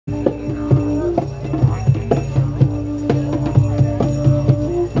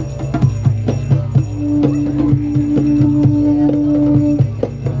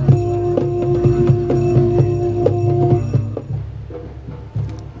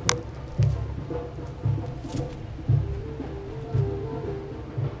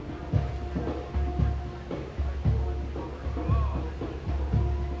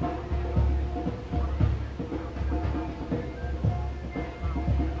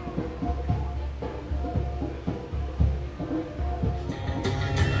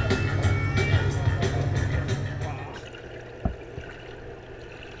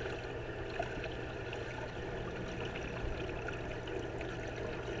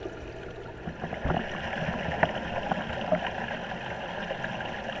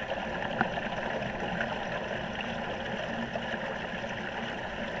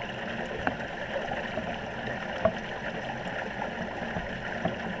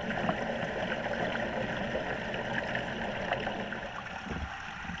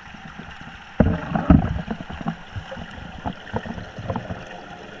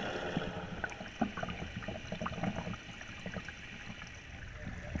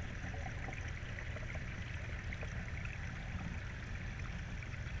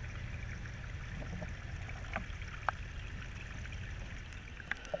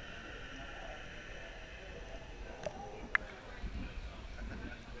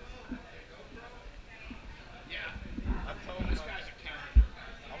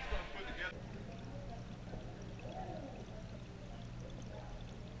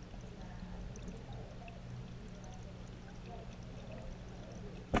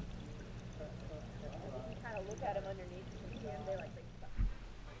got them underneath. You can see them. They like big stuff.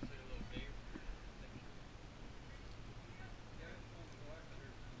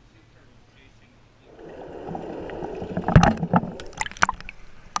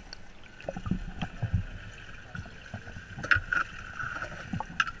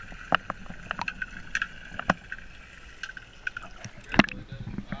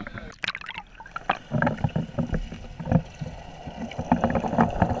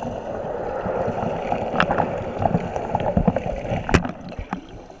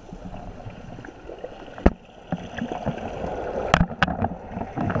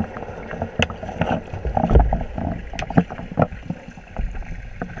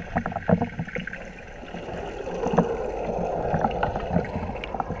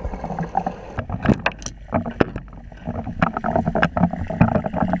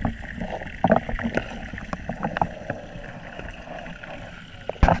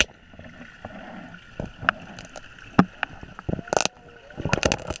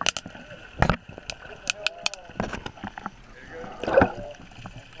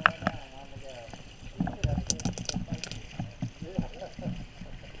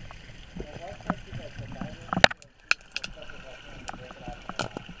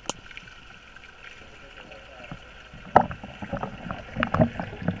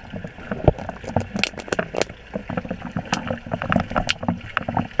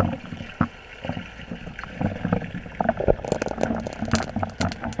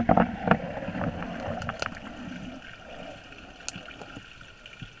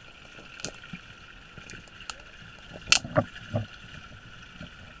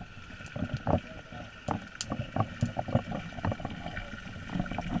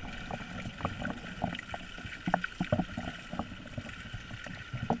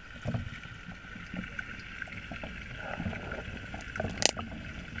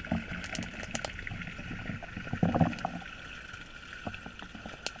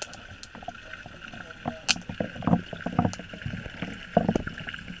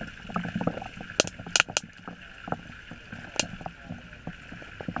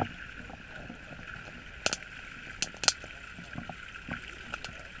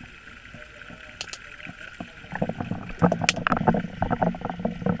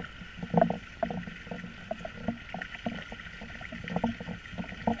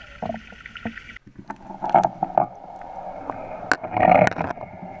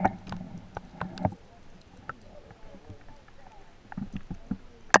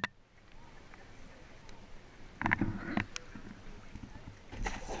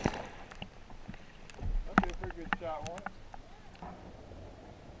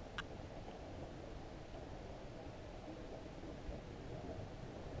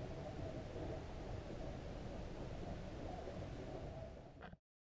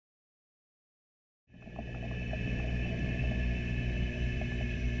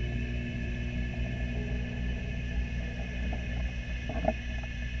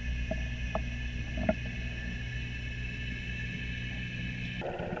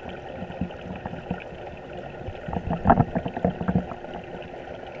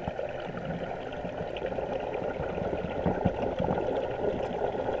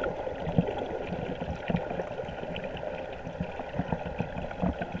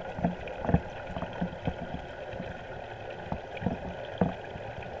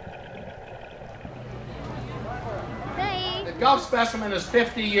 Gulf Specimen is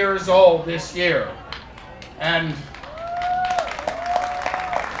 50 years old this year, and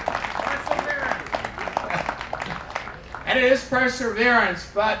it is perseverance,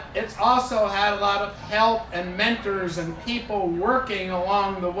 but it's also had a lot of help and mentors and people working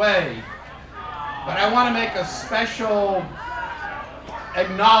along the way. But I want to make a special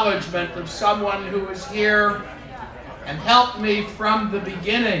acknowledgement of someone who was here and helped me from the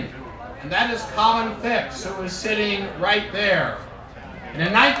beginning. And that is Colin Phipps, who is sitting right there. And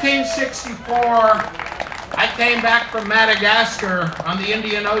in 1964, I came back from Madagascar on the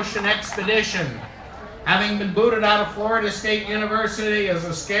Indian Ocean expedition, having been booted out of Florida State University as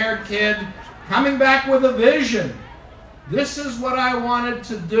a scared kid, coming back with a vision. This is what I wanted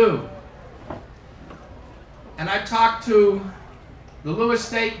to do. And I talked to the Lewis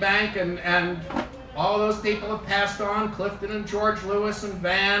State Bank, and all those people have passed on, Clifton and George Lewis and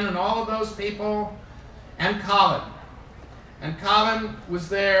Van and all of those people, and Colin. And Colin was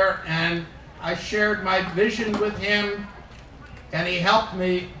there, and I shared my vision with him, and he helped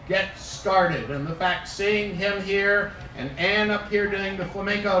me get started. And the fact, seeing him here and Ann up here doing the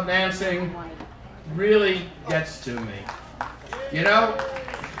flamenco dancing really gets to me. You know,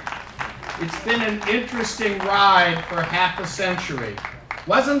 it's been an interesting ride for half a century.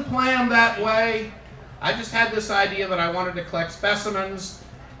 Wasn't planned that way, I just had this idea that I wanted to collect specimens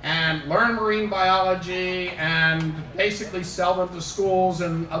and learn marine biology and basically sell them to schools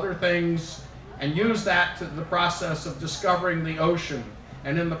and other things and use that to the process of discovering the ocean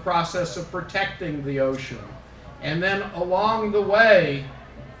and in the process of protecting the ocean. And then along the way,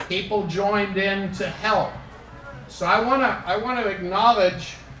 people joined in to help. So I want to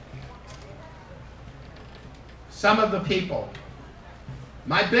acknowledge some of the people.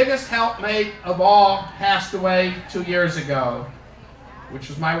 My biggest helpmate of all passed away 2 years ago, which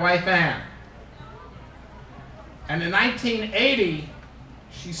was my wife Ann. And in 1980,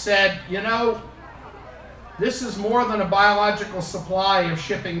 she said, you know, this is more than a biological supply of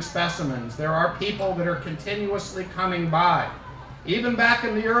shipping specimens. There are people that are continuously coming by. Even back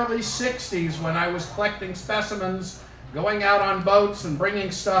in the early 60s, when I was collecting specimens, going out on boats and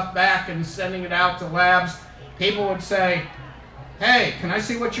bringing stuff back and sending it out to labs, people would say, hey, can I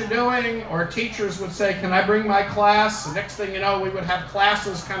see what you're doing? Or teachers would say, can I bring my class? The next thing you know, we would have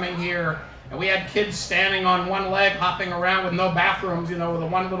classes coming here, and we had kids standing on one leg, hopping around with no bathrooms, you know, with a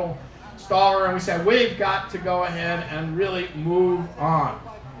one little staller, and we said, we've got to go ahead and really move on.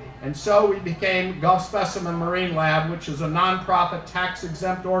 And so we became Gulf Specimen Marine Lab, which is a nonprofit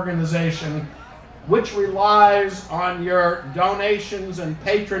tax-exempt organization which relies on your donations and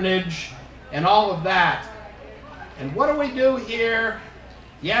patronage and all of that. And what do we do here?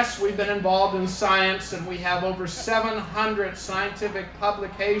 Yes, we've been involved in science, and we have over 700 scientific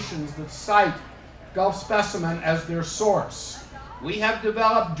publications that cite Gulf Specimen as their source. We have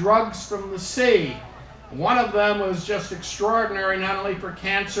developed drugs from the sea. One of them was just extraordinary, not only for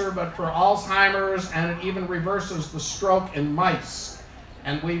cancer, but for Alzheimer's, and it even reverses the stroke in mice.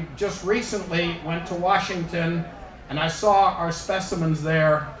 And we just recently went to Washington, and I saw our specimens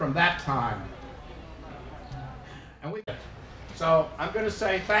there from that time. And so I'm going to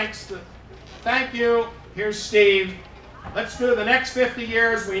say thank you. Here's Steve. Let's do the next 50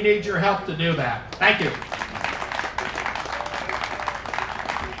 years. We need your help to do that. Thank you.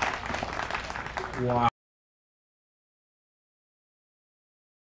 Wow.